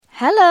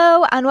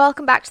Hello and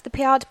welcome back to the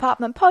PR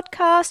Department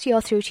podcast.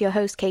 You're through to your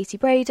host Katie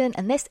Braden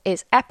and this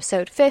is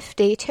episode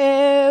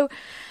 52.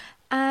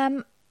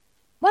 One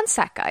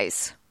sec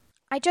guys.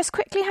 I just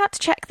quickly had to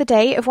check the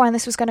date of when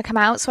this was going to come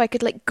out so I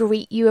could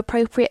greet you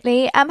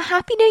appropriately.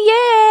 Happy New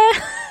Year!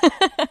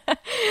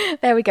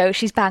 There we go,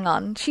 she's bang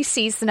on. She's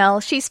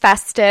seasonal, she's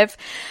festive.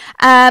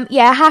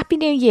 Happy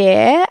New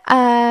Year.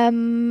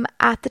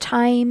 At the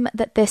time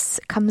that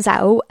this comes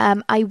out,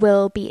 I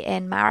will be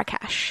in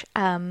Marrakesh.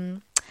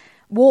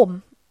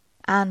 Warm,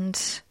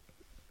 and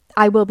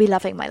I will be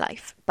loving my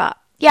life. But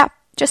yeah,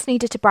 just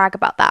needed to brag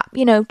about that.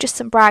 Just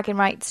some bragging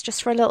rights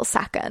just for a little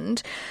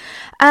second.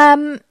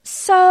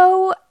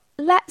 So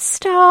let's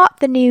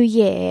start the new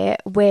year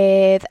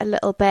with a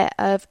little bit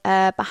of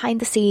a behind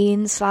the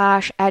scenes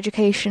 /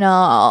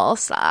 educational /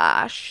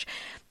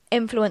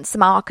 influencer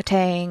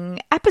marketing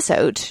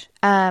episode.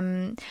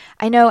 I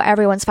know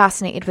everyone's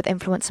fascinated with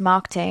influencer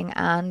marketing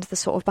and the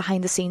sort of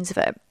behind the scenes of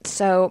it.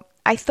 So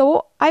I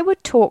thought I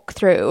would talk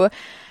through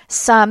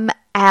some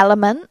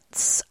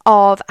elements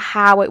of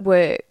how it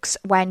works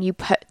when you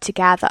put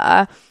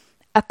together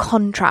a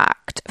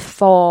contract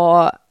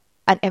for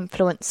an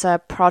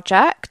influencer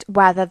project,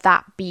 whether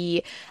that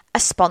be a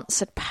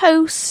sponsored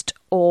post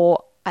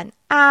or an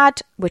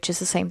ad, which is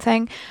the same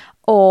thing,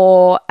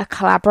 or a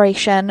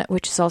collaboration,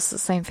 which is also the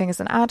same thing as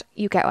an ad.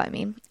 You get what I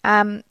mean?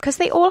 Because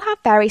they all have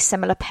very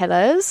similar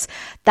pillars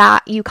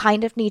that you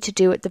kind of need to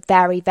do at the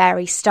very,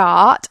 very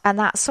start. And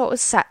that sort of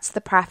sets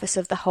the preface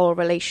of the whole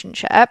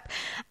relationship.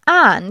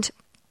 And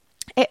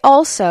it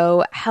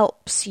also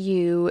helps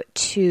you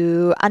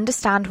to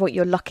understand what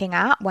you're looking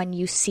at when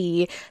you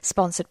see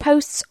sponsored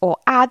posts or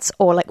ads,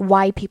 or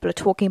why people are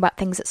talking about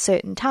things at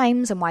certain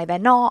times and why they're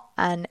not,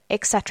 and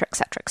etc,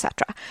 etc,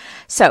 etc.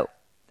 So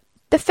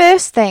the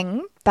first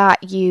thing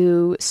that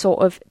you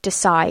sort of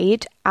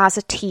decide as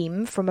a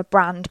team from a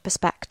brand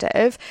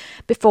perspective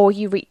before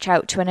you reach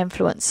out to an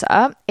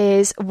influencer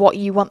is what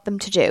you want them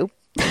to do,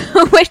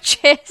 which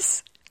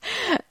is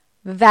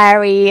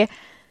very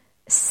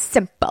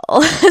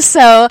simple.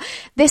 So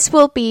this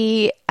will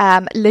be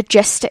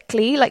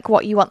logistically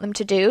what you want them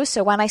to do.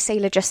 So when I say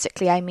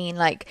logistically, I mean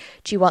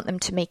do you want them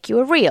to make you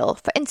a reel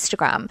for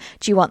Instagram?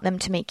 Do you want them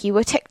to make you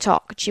a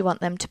TikTok? Do you want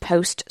them to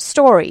post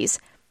stories?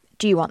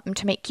 Do you want them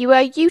to make you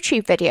a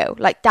YouTube video?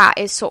 That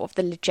is sort of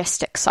the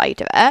logistic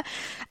side of it.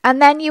 And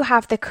then you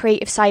have the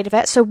creative side of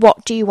it. So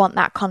what do you want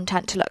that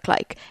content to look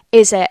like?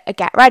 Is it a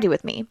get ready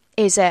with me?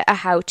 Is it a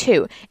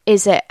how-to?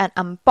 Is it an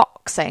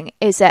unboxing?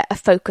 Is it a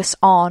focus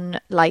on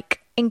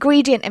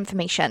ingredient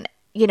information?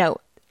 You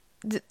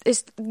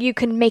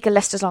can make a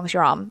list as long as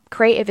your arm.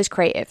 Creative is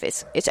creative.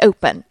 It's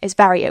open. It's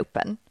very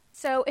open.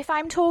 So if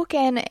I'm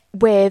talking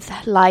with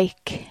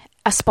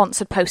a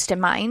sponsored post in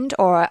mind,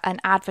 or an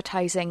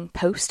advertising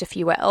post, if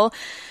you will,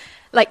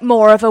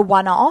 more of a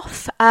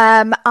one-off,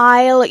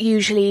 I'll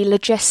usually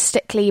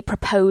logistically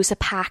propose a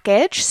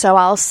package. So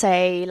I'll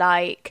say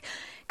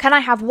can I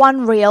have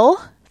one reel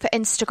for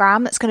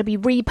Instagram that's going to be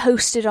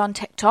reposted on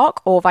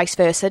TikTok, or vice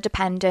versa,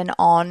 depending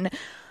on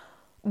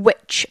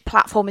which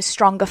platform is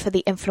stronger for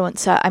the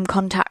influencer I'm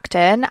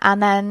contacting.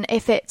 And then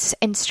if it's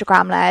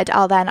Instagram led,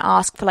 I'll then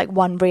ask for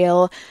one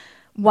reel,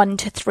 1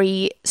 to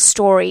 3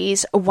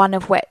 stories, one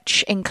of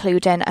which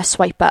including a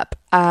swipe up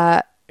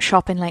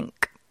shopping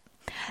link.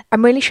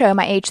 I'm really showing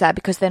my age there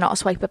because they're not a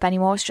swipe up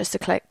anymore, it's just a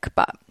click,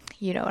 but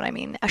you know what I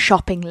mean, a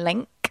shopping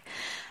link.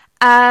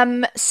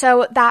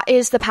 So that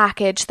is the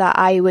package that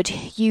I would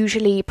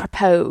usually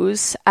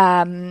propose,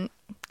 and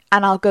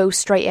I'll go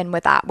straight in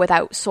with that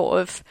without sort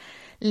of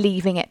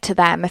leaving it to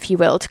them, if you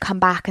will, to come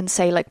back and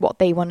say what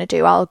they want to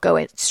do. I'll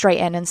go straight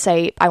in and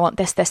say, I want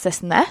this, this,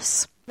 this, and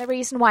this. The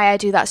reason why I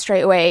do that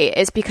straight away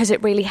is because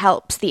it really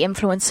helps the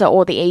influencer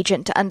or the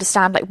agent to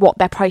understand what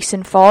they're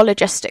pricing for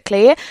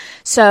logistically.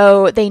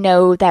 So they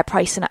know they're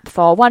pricing up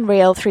for 1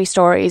 reel, 3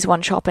 stories,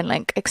 1 shopping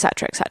link,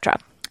 etc, etc.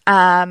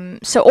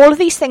 So all of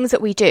these things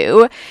that we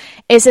do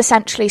is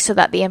essentially so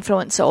that the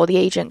influencer or the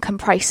agent can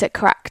price it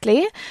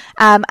correctly.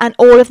 And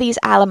all of these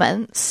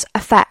elements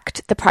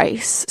affect the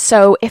price.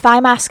 So if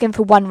I'm asking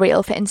for 1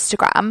 reel for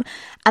Instagram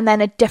and then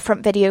a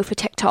different video for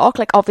TikTok,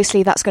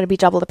 obviously that's going to be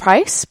double the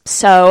price.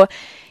 So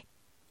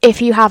if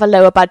you have a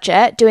lower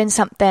budget, doing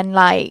something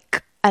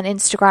like an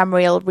Instagram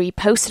reel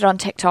reposted on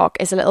TikTok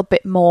is a little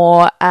bit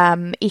more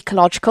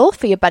ecological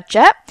for your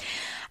budget.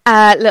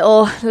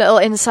 Little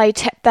inside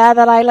tip there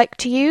that I like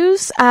to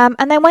use.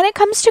 And then when it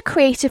comes to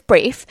creative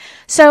brief,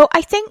 so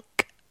I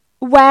think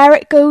where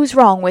it goes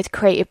wrong with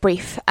creative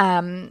brief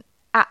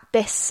at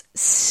this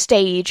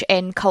stage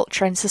in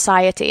culture and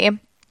society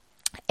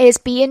is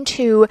being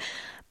too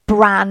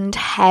brand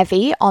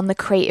heavy on the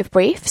creative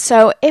brief.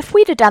 So if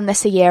we'd have done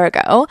this a year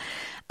ago,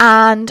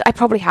 and I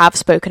probably have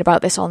spoken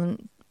about this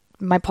on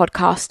my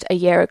podcast a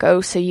year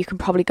ago, so you can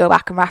probably go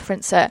back and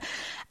reference it.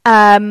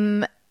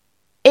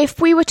 If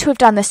we were to have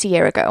done this a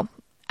year ago,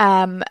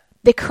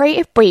 the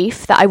creative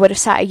brief that I would have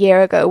set a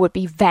year ago would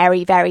be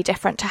very, very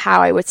different to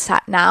how I would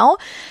set now.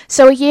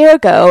 So a year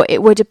ago,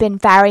 it would have been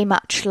very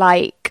much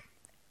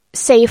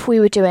say if we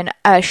were doing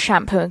a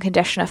shampoo and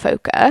conditioner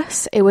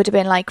focus, it would have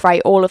been like,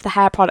 right, all of the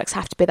hair products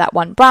have to be that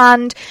one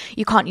brand.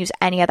 You can't use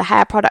any other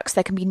hair products.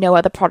 There can be no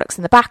other products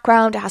in the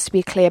background. It has to be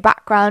a clear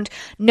background.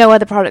 No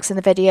other products in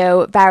the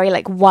video. Very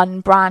like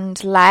one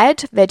brand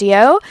led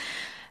video.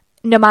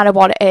 No matter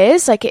what it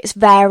is, like it's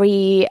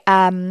very,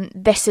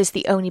 this is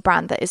the only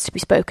brand that is to be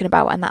spoken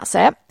about and that's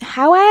it.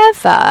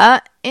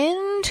 However,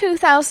 in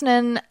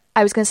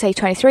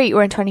 23,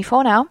 we're in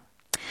 24 now.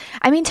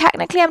 I mean,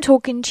 technically I'm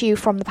talking to you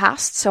from the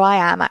past, so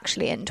I am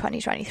actually in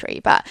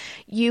 2023, but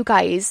you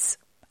guys,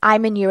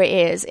 I'm in your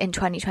ears in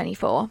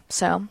 2024,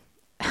 so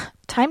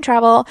time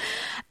travel.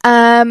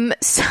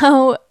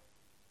 So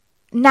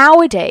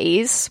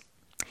nowadays,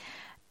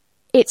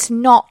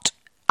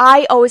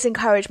 I always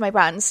encourage my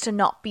brands to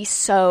not be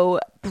so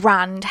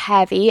brand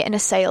heavy in a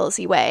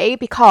salesy way,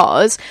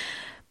 because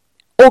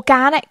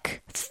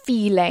organic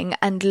feeling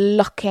and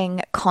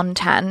looking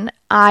content,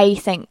 I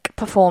think,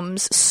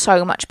 performs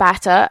so much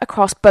better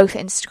across both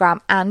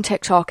Instagram and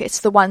TikTok. It's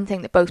the one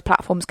thing that both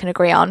platforms can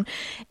agree on.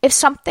 If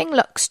something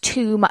looks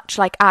too much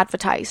like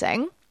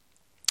advertising,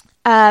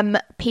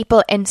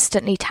 people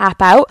instantly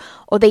tap out,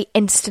 or they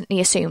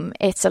instantly assume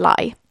it's a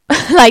lie.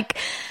 Like,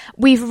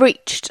 we've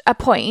reached a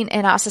point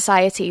in our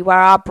society where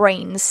our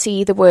brains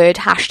see the word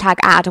hashtag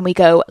ad and we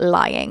go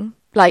lying.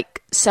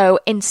 Like, so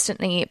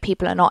instantly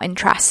people are not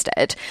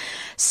interested.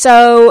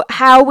 So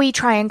how we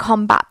try and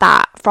combat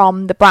that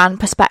from the brand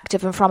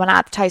perspective and from an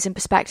advertising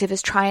perspective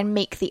is try and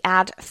make the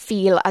ad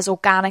feel as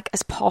organic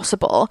as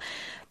possible.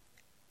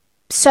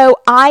 So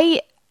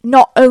I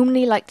not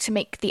only like to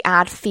make the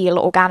ad feel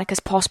organic as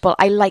possible,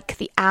 I like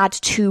the ad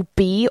to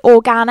be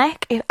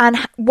organic. And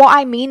what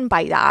I mean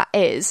by that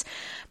is,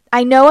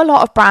 I know a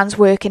lot of brands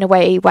work in a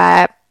way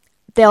where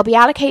they'll be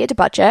allocated a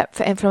budget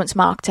for influence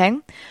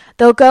marketing.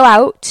 They'll go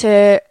out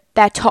to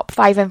their top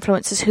 5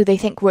 influencers who they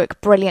think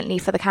work brilliantly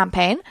for the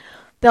campaign.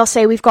 They'll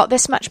say, we've got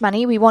this much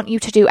money. We want you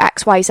to do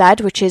X, Y, Z,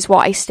 which is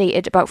what I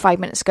stated about 5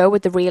 minutes ago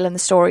with the reel and the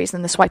stories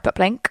and the swipe up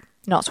link,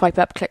 not swipe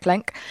up, click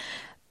link,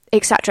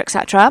 etc.,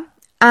 etc.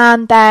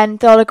 And then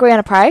they'll agree on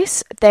a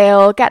price.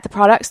 They'll get the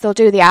products. They'll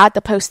do the ad.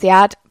 They'll post the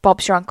ad.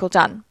 Bob's your uncle,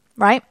 done,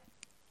 right?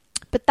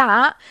 But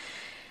that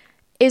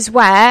is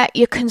where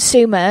your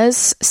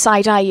consumers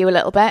side-eye you a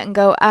little bit and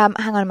go, hang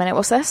on a minute,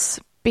 what's this?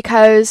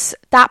 Because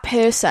that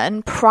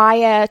person,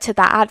 prior to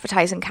that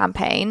advertising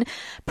campaign,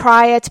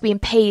 prior to being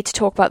paid to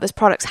talk about those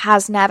products,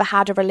 has never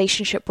had a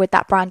relationship with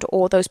that brand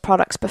or those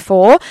products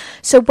before.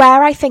 So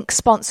where I think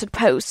sponsored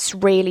posts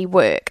really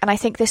work, and I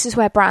think this is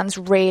where brands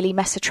really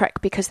miss a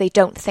trick because they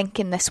don't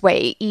think in this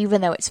way, even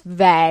though it's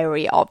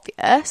very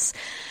obvious.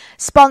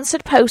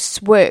 Sponsored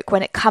posts work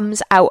when it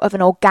comes out of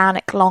an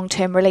organic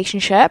long-term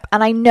relationship.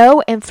 And I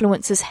know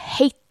influencers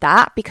hate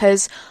that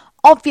because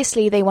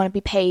obviously they want to be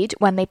paid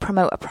when they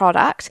promote a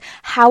product.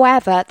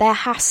 However, there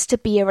has to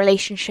be a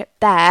relationship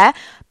there,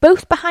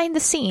 both behind the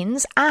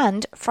scenes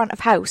and front of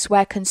house,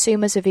 where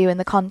consumers are viewing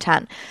the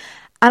content.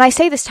 And I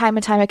say this time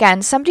and time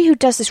again, somebody who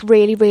does this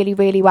really, really,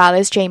 really well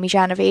is Jamie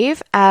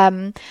Genevieve.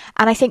 And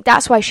I think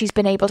that's why she's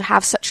been able to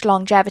have such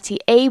longevity,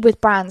 A,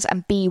 with brands,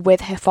 and B, with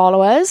her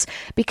followers,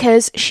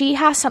 because she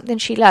has something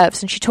she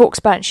loves and she talks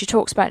about it and she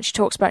talks about it and she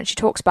talks about it and she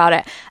talks about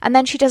it. And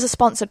then she does a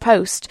sponsored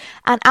post.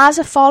 And as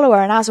a follower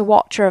and as a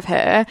watcher of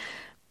her,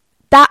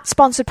 that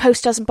sponsored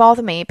post doesn't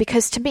bother me,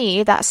 because to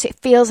me, it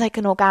feels like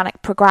an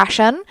organic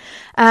progression.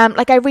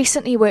 Like, I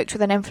recently worked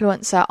with an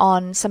influencer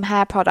on some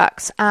hair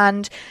products,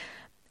 and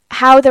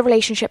how the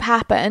relationship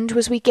happened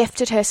was we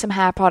gifted her some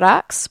hair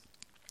products.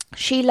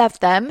 She loved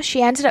them.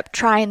 She ended up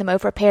trying them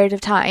over a period of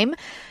time.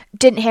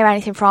 Didn't hear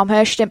anything from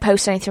her. She didn't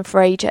post anything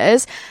for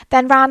ages.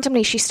 Then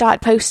randomly she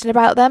started posting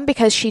about them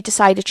because she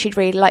decided she'd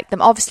really like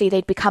them. Obviously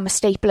they'd become a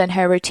staple in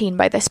her routine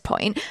by this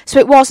point. So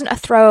it wasn't a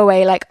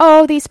throwaway like,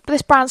 oh, this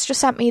brand's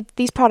just sent me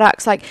these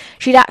products. Like,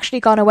 she'd actually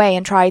gone away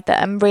and tried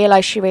them,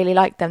 realised she really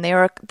liked them.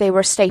 They were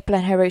a staple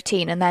in her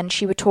routine, and then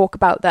she would talk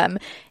about them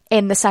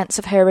in the sense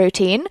of her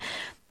routine.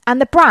 And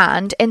the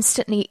brand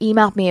instantly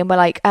emailed me and were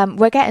like,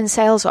 we're getting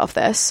sales off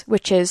this,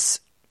 which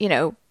is,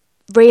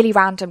 really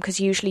random,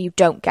 because usually you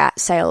don't get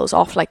sales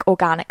off like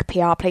organic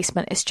PR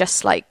placement. It's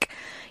just like,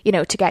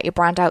 to get your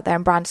brand out there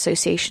and brand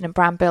association and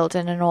brand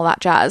building and all that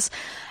jazz.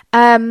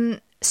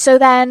 So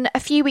then a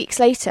few weeks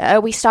later,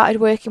 we started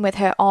working with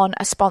her on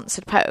a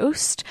sponsored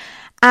post.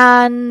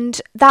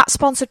 And that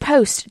sponsored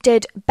post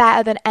did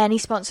better than any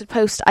sponsored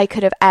post I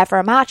could have ever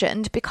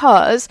imagined,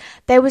 because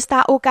there was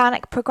that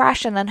organic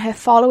progression and her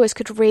followers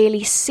could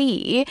really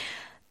see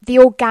the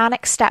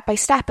organic step by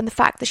step and the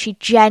fact that she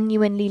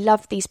genuinely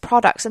loved these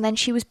products. And then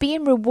she was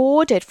being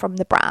rewarded from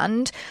the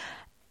brand,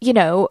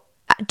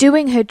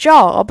 doing her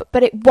job,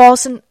 but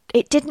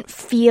it didn't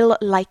feel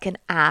like an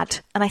ad.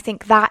 And I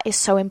think that is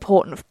so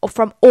important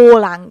from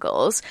all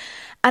angles.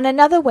 And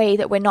another way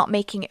that we're not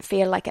making it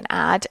feel like an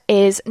ad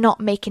is not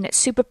making it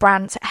super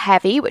brand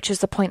heavy, which is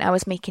the point I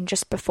was making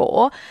just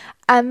before.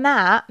 And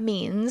that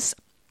means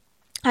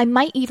I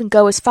might even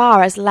go as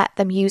far as let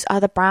them use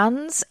other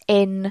brands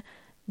in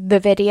the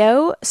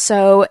video.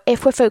 So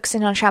if we're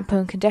focusing on shampoo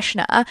and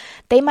conditioner,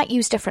 they might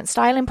use different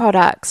styling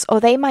products, or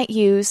they might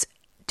use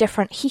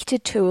different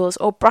heated tools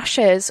or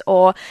brushes,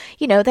 or,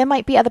 you know, there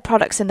might be other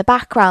products in the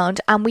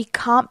background, and we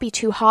can't be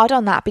too hard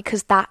on that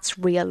because that's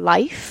real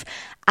life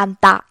and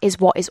that is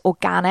what is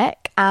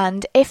organic.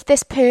 And if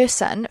this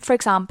person, for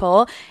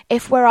example,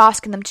 if we're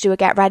asking them to do a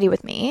get ready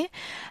with me,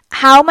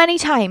 how many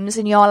times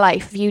in your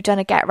life have you done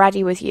a get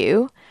ready with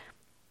you?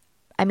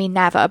 I mean,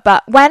 never,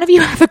 but when have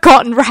you ever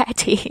gotten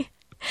ready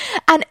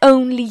and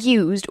only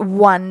used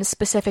one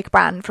specific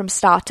brand from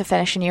start to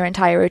finish in your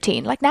entire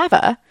routine? Like,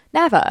 never.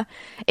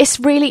 It's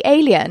really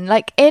alien.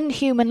 Like, in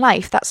human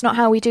life, that's not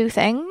how we do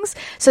things.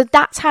 So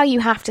that's how you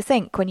have to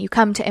think when you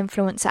come to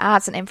influencer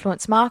ads and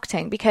influence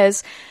marketing,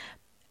 because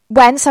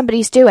when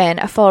somebody's doing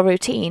a full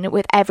routine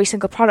with every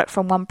single product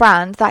from one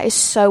brand, that is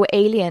so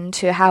alien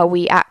to how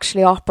we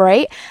actually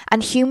operate,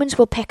 and humans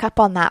will pick up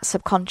on that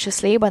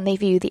subconsciously when they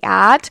view the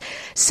ad.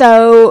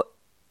 So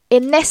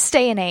in this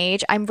day and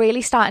age, I'm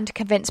really starting to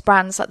convince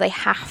brands that they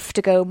have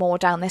to go more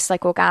down this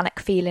like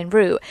organic feeling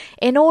route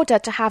in order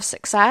to have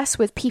success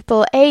with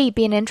people, A,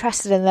 being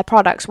interested in their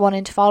products,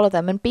 wanting to follow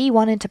them, and B,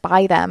 wanting to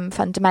buy them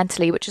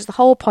fundamentally, which is the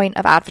whole point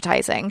of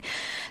advertising.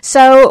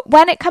 So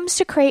when it comes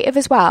to creative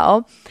as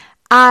well,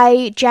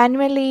 I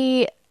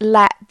generally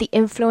let the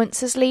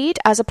influencers lead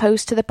as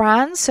opposed to the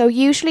brands. So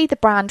usually the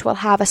brand will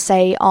have a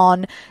say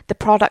on the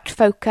product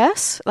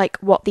focus, like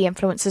what the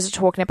influencers are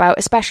talking about,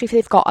 especially if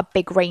they've got a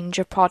big range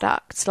of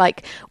products.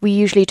 Like, we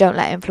usually don't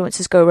let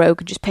influencers go rogue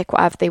and just pick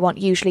whatever they want.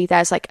 Usually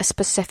there's like a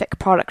specific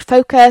product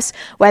focus,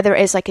 whether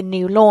it is like a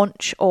new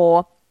launch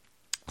or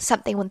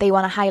something when they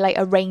want to highlight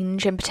a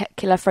range in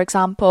particular, for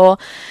example,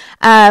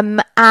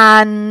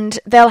 and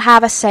they'll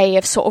have a say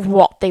of sort of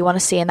what they want to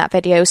see in that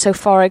video. So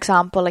for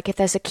example, like if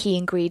there's a key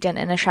ingredient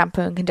in a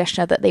shampoo and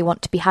conditioner that they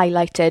want to be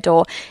highlighted,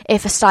 or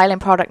if a styling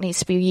product needs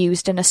to be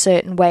used in a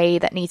certain way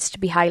that needs to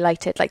be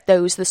highlighted, like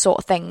those are the sort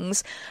of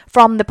things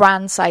from the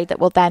brand side that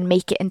will then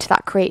make it into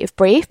that creative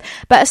brief.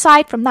 But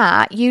aside from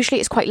that, usually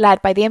it's quite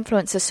led by the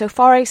influencers. So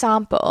for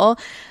example,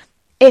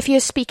 if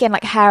you're speaking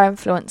like hair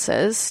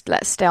influencers,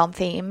 let's stay on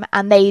theme,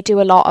 and they do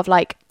a lot of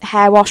like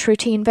hair wash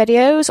routine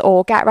videos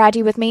or get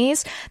ready with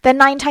me's, then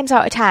 9 times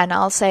out of 10,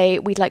 I'll say,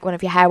 we'd like one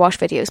of your hair wash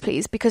videos,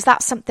 please, because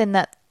that's something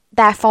that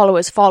their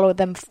followers follow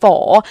them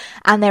for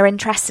and they're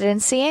interested in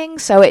seeing.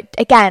 So it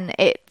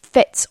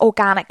fits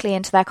organically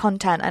into their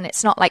content, and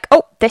it's not like,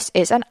 oh, this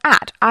is an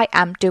ad, I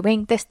am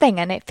doing this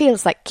thing, and it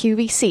feels like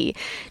QVC.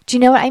 Do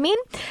you know what I mean?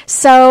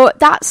 So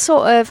that's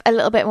sort of a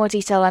little bit more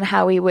detail on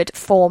how we would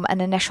form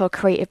an initial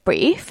creative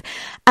brief.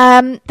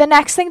 The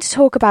next thing to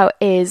talk about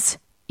is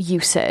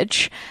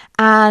usage,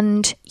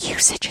 and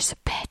usage is a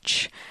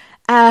bitch.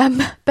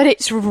 But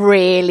it's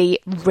really,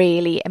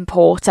 really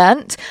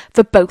important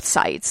for both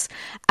sides,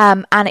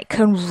 and it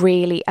can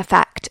really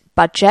affect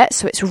budget,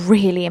 so it's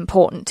really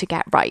important to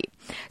get right.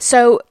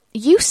 So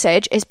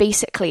usage is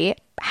basically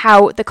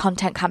how the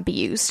content can be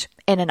used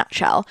in a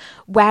nutshell,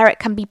 where it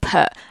can be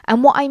put.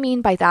 And what I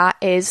mean by that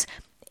is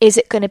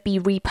it going to be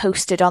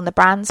reposted on the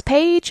brand's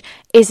page?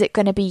 Is it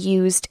going to be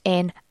used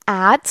in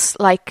ads,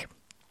 like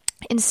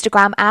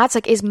Instagram ads?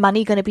 Like, is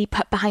money going to be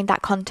put behind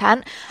that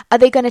content? Are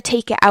they going to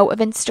take it out of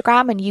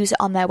Instagram and use it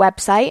on their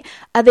website?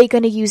 Are they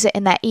going to use it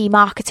in their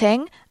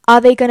e-marketing?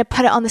 Are they going to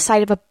put it on the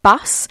side of a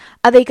bus?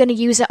 Are they going to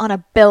use it on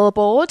a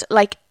billboard?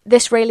 Like,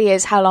 this really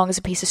is how long is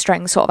a piece of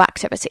string sort of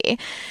activity.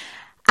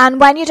 And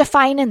when you're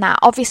defining that,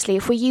 obviously,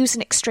 if we use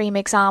an extreme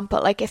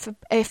example, like if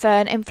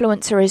an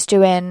influencer is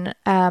doing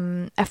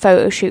a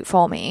photo shoot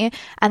for me,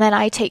 and then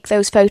I take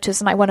those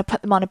photos and I want to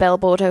put them on a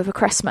billboard over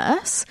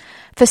Christmas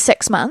for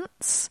 6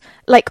 months,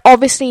 like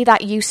obviously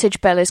that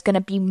usage bill is going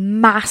to be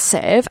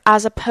massive,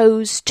 as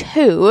opposed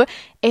to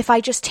if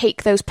I just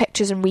take those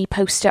pictures and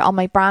repost it on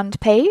my brand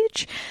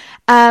page.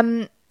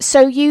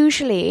 So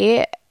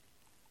usually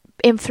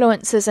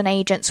influencers and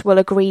agents will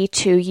agree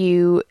to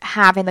you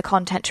having the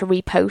content to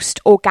repost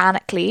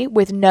organically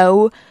with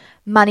no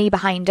money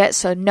behind it.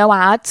 So no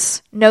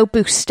ads, no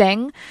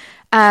boosting,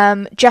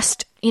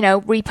 just,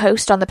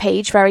 repost on the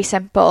page, very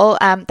simple.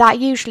 That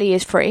usually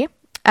is free.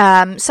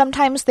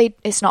 Sometimes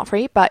it's not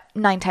free, but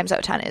 9 times out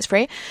of 10 it is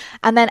free.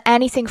 And then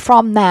anything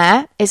from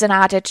there is an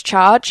added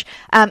charge.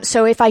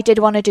 So if I did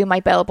want to do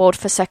my billboard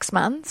for 6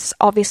 months,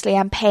 obviously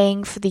I'm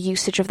paying for the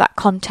usage of that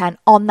content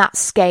on that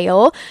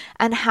scale.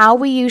 And how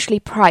we usually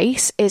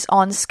price is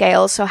on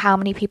scale. So how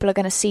many people are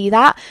going to see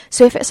that?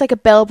 So if it's like a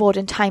billboard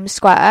in Times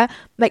Square,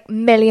 like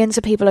millions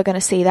of people are going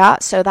to see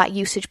that. So that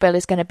usage bill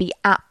is going to be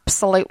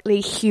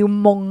absolutely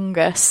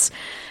humongous.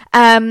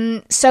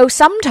 So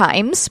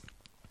sometimes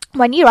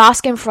when you're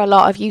asking for a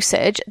lot of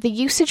usage, the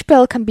usage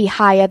bill can be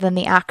higher than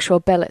the actual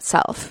bill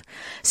itself.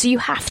 So you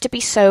have to be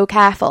so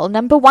careful.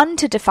 Number one,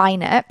 to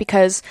define it,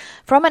 because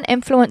from an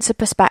influencer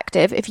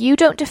perspective, if you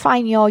don't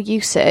define your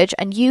usage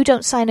and you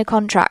don't sign a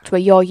contract where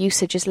your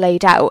usage is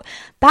laid out,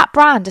 that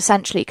brand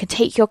essentially can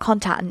take your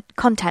content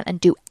and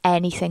do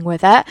anything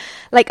with it.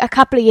 Like a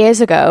couple of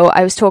years ago,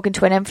 I was talking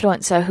to an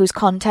influencer whose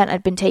content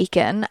had been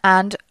taken,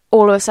 and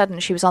all of a sudden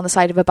she was on the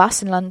side of a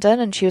bus in London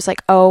and she was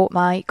like, oh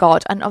my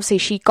God. And obviously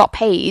she got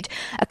paid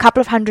a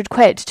couple of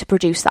 £100 to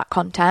produce that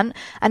content,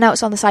 and now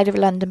it's on the side of a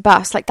London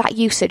bus. Like, that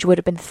usage would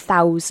have been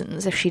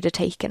thousands if she'd have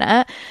taken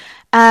it.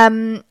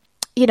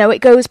 You know,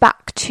 it goes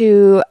back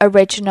to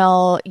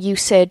original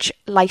usage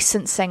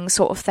licensing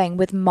sort of thing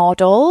with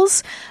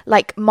models.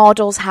 Like,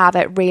 models have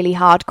it really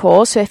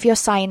hardcore. So if you're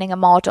signing a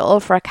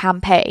model for a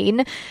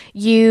campaign,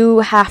 you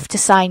have to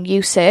sign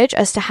usage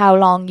as to how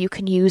long you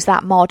can use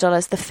that model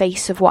as the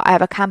face of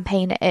whatever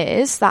campaign it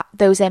is, that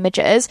those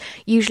images.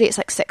 Usually it's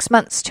like 6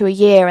 months to a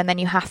year, and then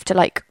you have to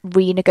like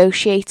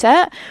renegotiate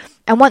it.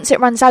 And once it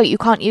runs out, you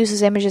can't use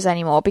those images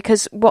anymore,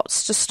 because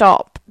what's to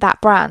stop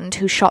that brand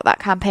who shot that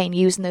campaign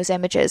using those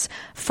images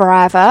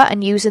forever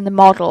and using the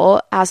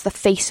model as the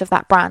face of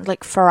that brand,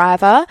 like,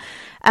 forever?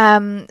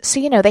 So,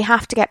 you know, they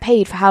have to get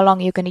paid for how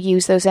long you're going to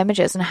use those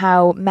images and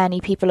how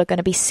many people are going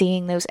to be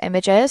seeing those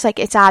images. Like,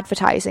 it's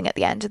advertising at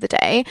the end of the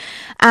day.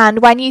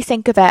 And when you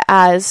think of it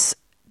as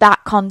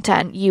that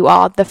content you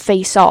are the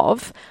face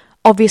of,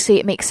 obviously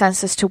it makes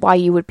sense as to why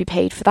you would be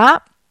paid for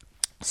that.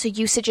 So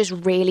usage is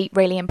really,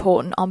 really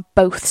important on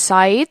both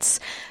sides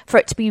for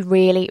it to be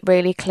really,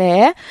 really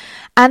clear.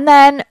 And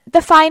then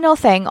the final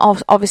thing,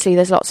 obviously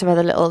there's lots of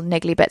other little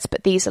niggly bits,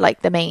 but these are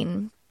like the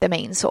main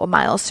sort of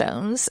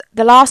milestones.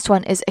 The last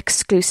one is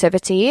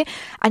exclusivity,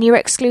 and your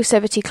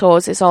exclusivity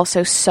clause is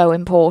also so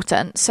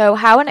important. So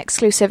how an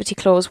exclusivity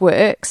clause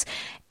works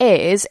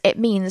is it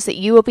means that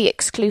you will be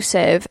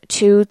exclusive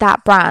to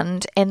that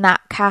brand in that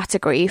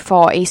category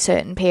for a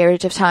certain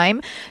period of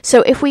time.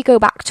 So if we go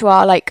back to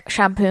our like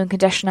shampoo and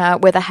conditioner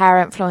with a hair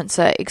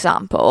influencer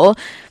example,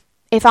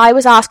 if I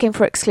was asking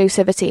for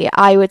exclusivity,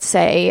 I would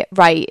say,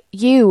 right,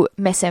 you,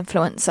 Miss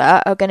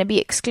Influencer, are going to be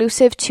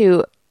exclusive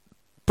to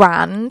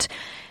brand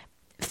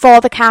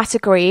for the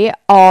category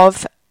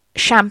of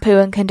shampoo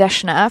and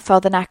conditioner for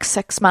the next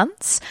 6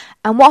 months.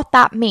 And what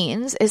that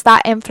means is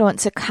that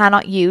influencer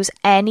cannot use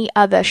any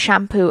other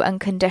shampoo and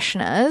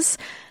conditioners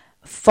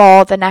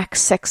for the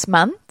next 6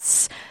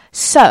 months.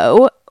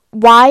 So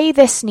why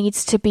this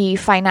needs to be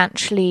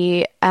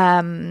financially,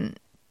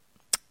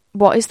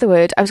 what is the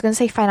word? I was going to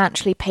say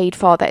financially paid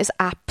for. That is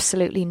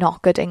absolutely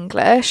not good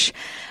English.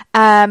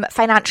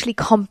 Financially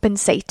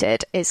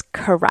compensated is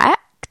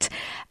correct.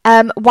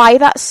 Why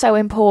that's so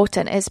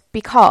important is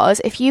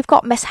because if you've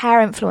got Miss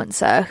Hair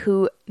Influencer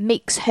who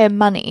makes her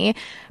money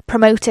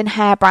promoting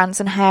hair brands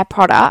and hair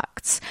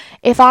products,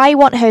 if I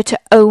want her to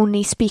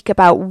only speak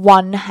about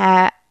one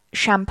hair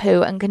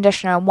shampoo and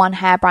conditioner and one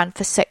hair brand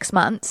for 6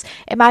 months,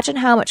 imagine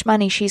how much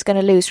money she's going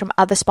to lose from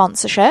other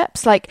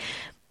sponsorships. Like,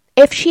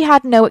 if she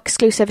had no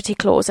exclusivity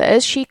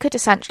clauses, she could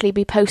essentially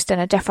be posting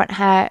a different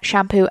hair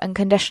shampoo and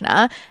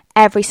conditioner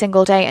every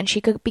single day, and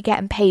she could be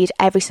getting paid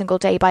every single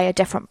day by a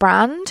different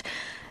brand.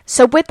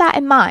 So with that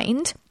in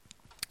mind,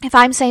 if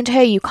I'm saying to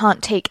her, you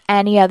can't take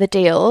any other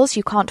deals,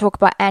 you can't talk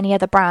about any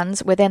other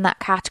brands within that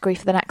category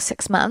for the next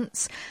 6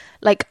 months,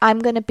 like, I'm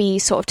going to be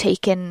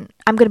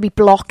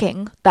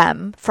blocking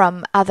them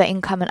from other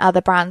income and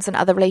other brands and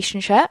other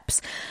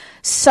relationships.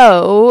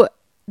 So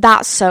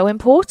that's so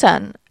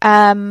important.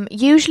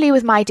 Usually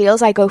with my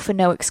deals, I go for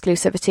no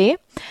exclusivity.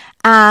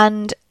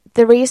 And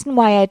the reason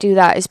why I do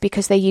that is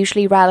because they're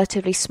usually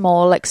relatively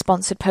small, like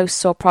sponsored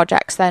posts or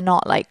projects. They're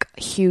not like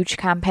huge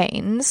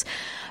campaigns.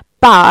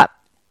 But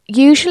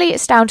usually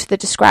it's down to the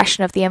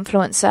discretion of the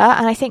influencer.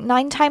 And I think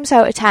 9 times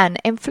out of 10,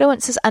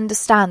 influencers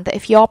understand that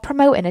if you're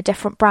promoting a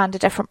different brand, a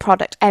different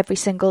product every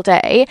single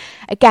day,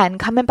 again,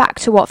 coming back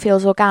to what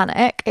feels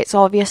organic, it's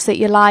obvious that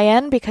you're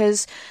lying,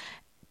 because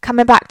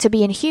coming back to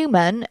being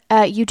human,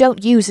 you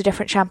don't use a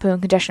different shampoo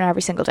and conditioner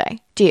every single day,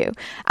 do you?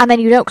 And then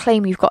you don't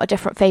claim you've got a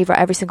different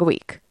favourite every single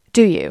week,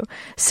 do you?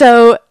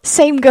 So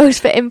same goes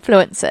for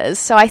influencers.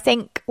 So I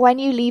think when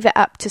you leave it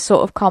up to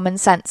sort of common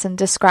sense and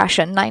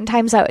discretion, 9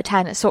 times out of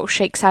 10, it sort of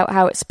shakes out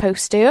how it's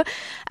supposed to,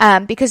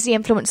 because the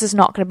influencer's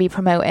not going to be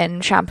promoting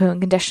shampoo and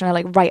conditioner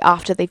like right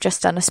after they've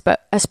just done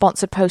a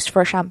sponsored post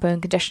for a shampoo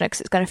and conditioner,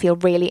 because it's going to feel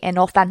really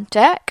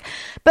inauthentic.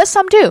 But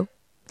some do.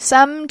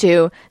 Some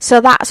do.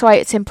 So that's why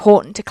it's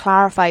important to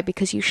clarify,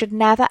 because you should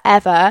never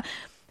ever,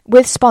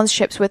 with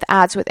sponsorships, with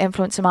ads, with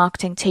influencer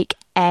marketing, take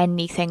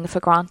anything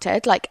for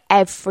granted. Like,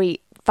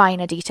 every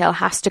finer detail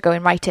has to go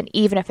in writing,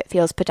 even if it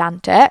feels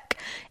pedantic.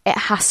 It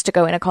has to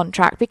go in a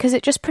contract, because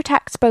it just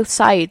protects both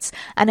sides,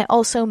 and it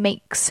also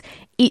makes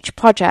each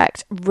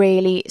project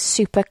really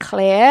super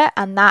clear.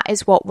 And that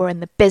is what we're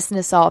in the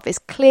business of, is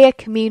clear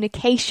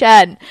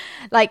communication.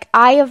 Like,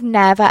 I have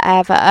never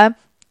ever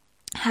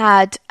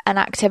had an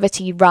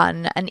activity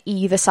run and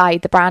either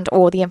side, the brand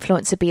or the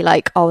influencer, be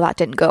like, oh, that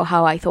didn't go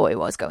how I thought it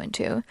was going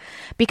to.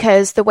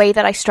 Because the way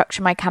that I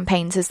structure my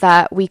campaigns is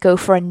that we go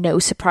for a no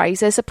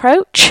surprises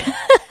approach,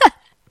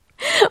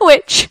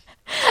 which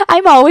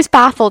I'm always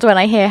baffled when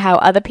I hear how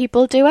other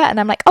people do it, and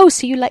I'm like, oh,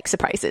 so you like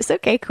surprises,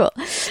 okay, cool.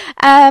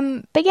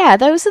 But yeah,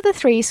 those are the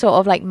 3 sort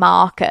of like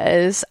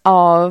markers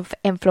of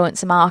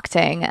influencer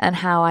marketing and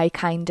how I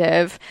kind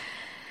of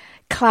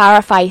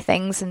clarify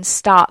things and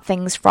start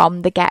things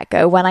from the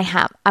get-go when I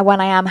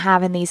am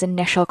having these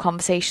initial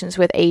conversations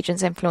with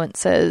agents,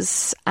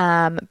 influencers,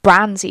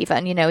 brands,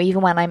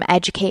 even when I'm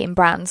educating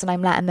brands and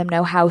I'm letting them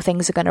know how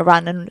things are going to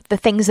run and the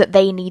things that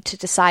they need to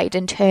decide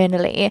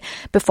internally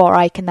before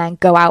I can then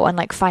go out and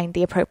like find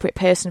the appropriate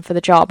person for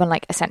the job and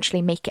like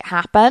essentially make it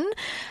happen.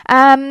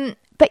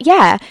 But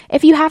yeah,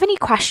 if you have any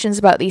questions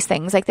about these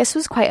things, like this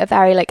was quite a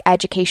very like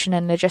education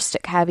and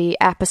logistic heavy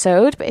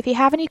episode, but if you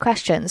have any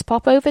questions,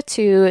 pop over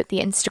to the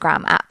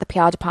Instagram at the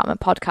PR Department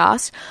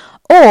Podcast,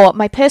 or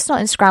my personal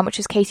Instagram, which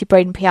is Katie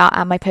Braden PR,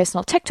 and my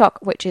personal TikTok,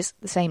 which is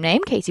the same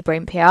name, Katie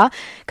Braden PR,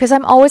 because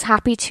I'm always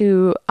happy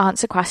to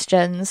answer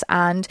questions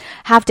and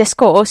have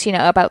discourse,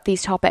 about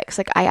these topics.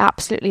 Like I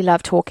absolutely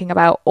love talking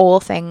about all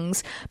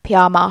things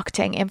PR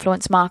marketing,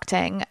 influence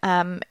marketing.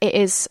 It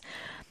is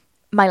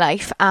my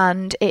life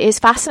and it is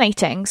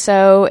fascinating.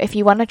 So if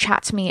you want to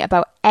chat to me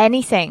about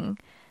anything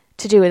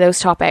to do with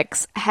those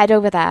topics, head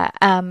over there.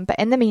 But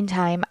in the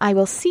meantime, I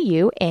will see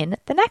you in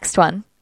the next one.